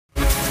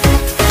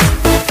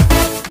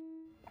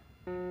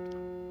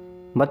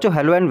बच्चों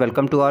hello and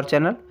welcome to our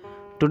channel.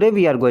 Today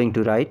we are going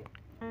to right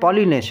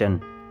pollination.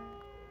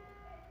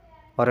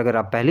 और अगर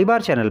आप पहली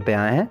बार चैनल पे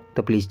आए हैं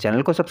तो प्लीज़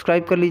चैनल को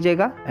सब्सक्राइब कर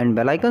लीजिएगा एंड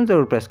बेल आइकन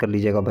ज़रूर प्रेस कर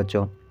लीजिएगा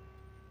बच्चों।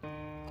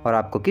 और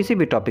आपको किसी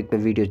भी टॉपिक पे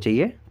वीडियो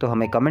चाहिए तो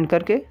हमें कमेंट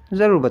करके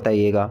ज़रूर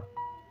बताइएगा।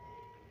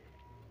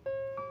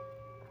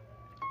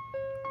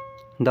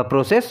 The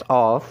process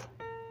of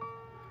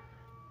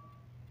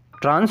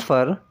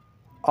transfer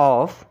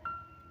of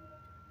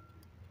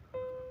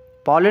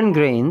pollen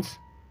grains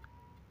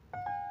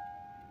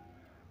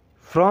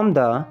from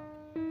the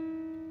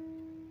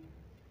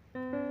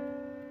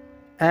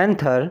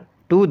anther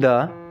to the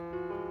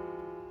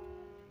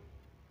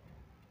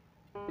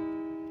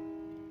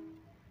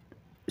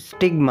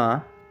stigma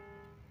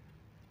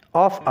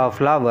of a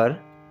flower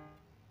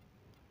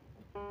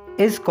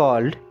is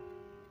called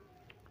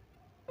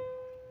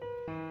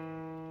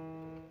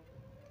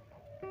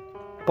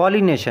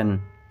pollination.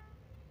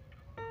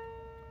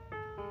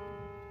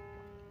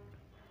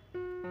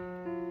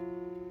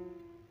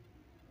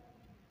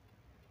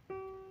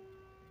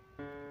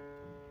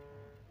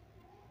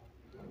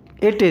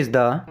 It is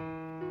the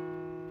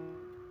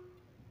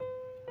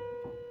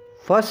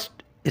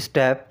first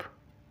step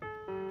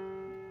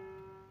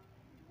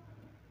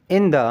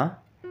in the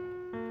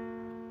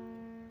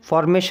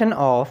formation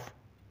of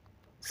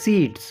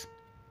seeds.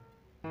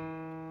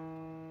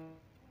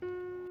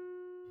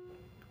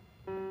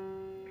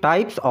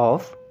 Types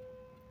of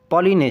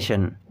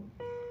pollination.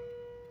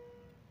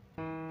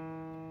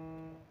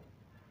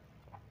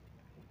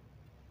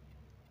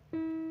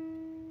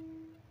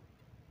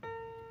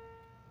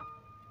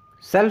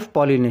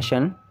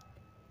 Self-pollination,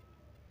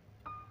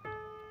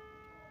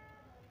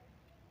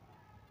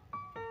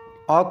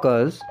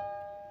 occurs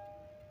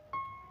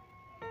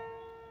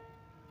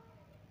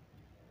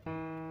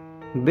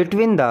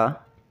between the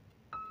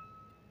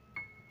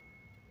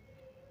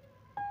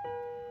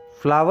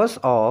flowers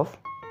of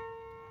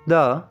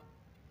the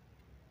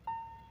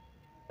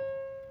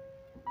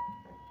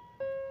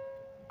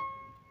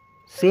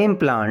same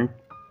plant.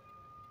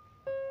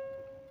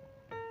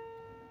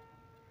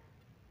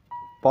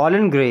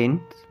 Pollen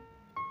grains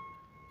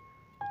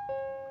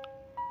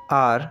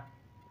are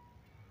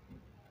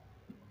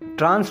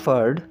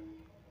transferred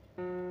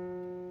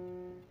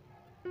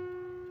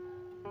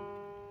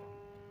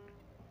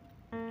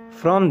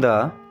from the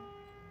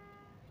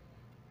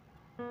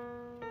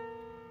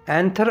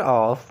anther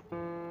of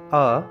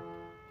a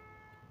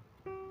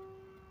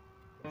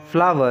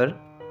flower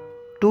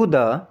to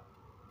the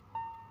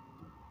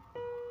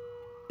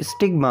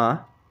stigma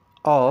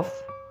of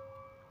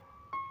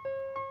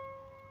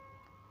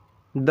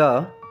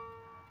the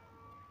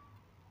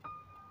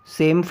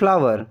same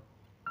flower.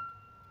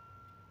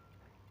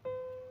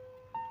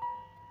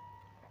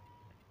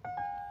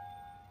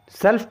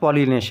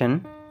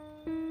 Self-pollination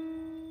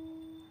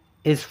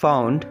is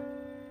found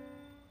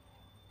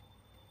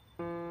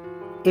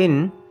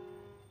in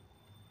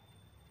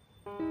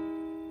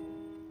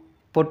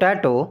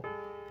potato,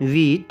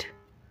 wheat,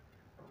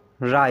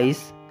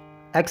 rice,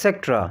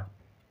 etc.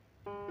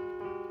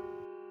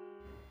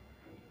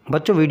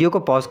 बच्चों video को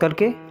pause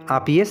करके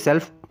आप ये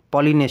self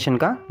pollination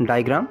का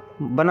diagram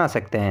बना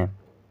सकते हैं।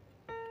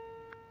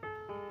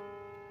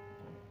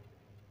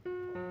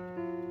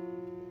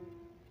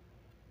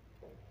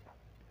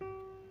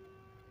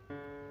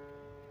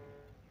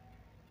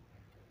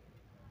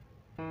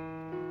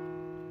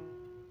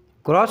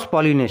 Cross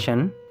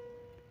pollination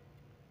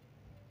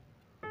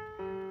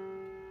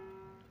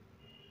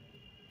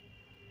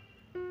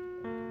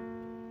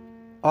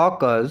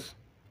occurs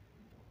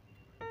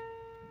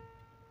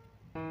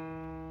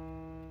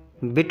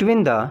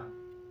between the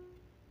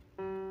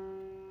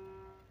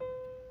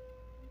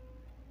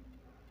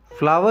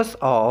flowers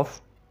of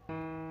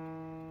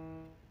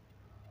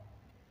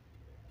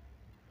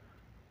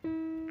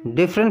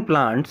different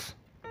plants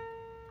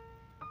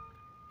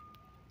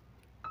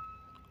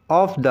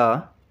of the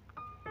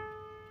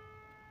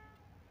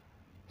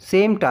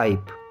same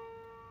type.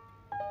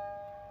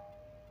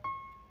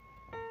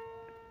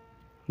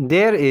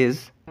 There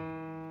is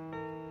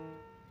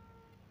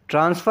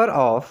transfer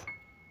of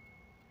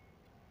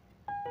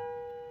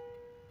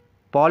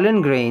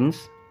pollen grains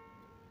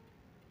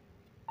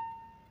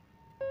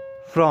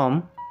from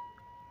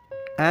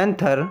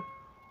anther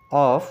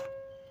of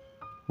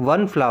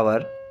one flower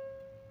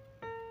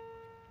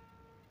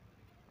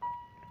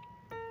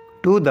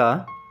to the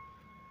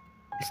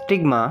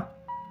stigma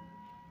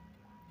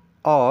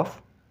of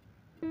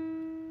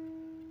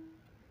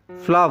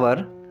flower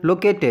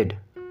located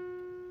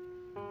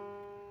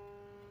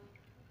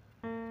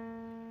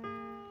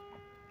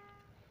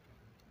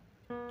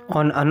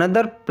on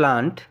another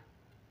plant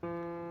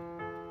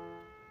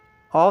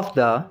of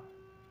the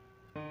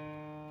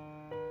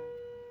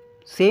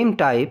same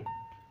type.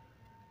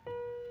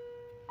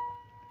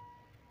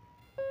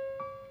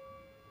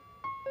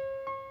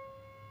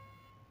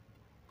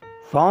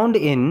 Found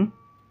in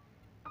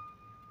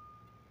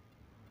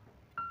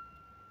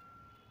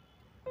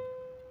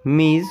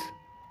maize,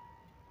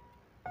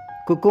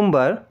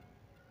 cucumber,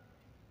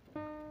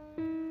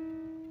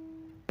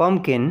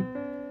 pumpkin,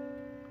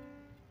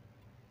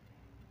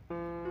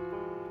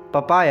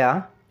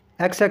 papaya,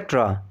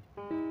 etcetera.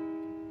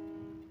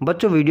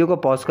 बच्चों video को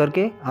pause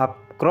करके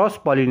आप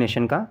cross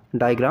pollination का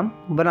diagram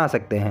बना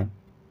सकते हैं।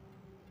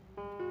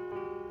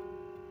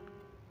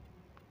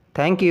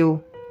 Thank you.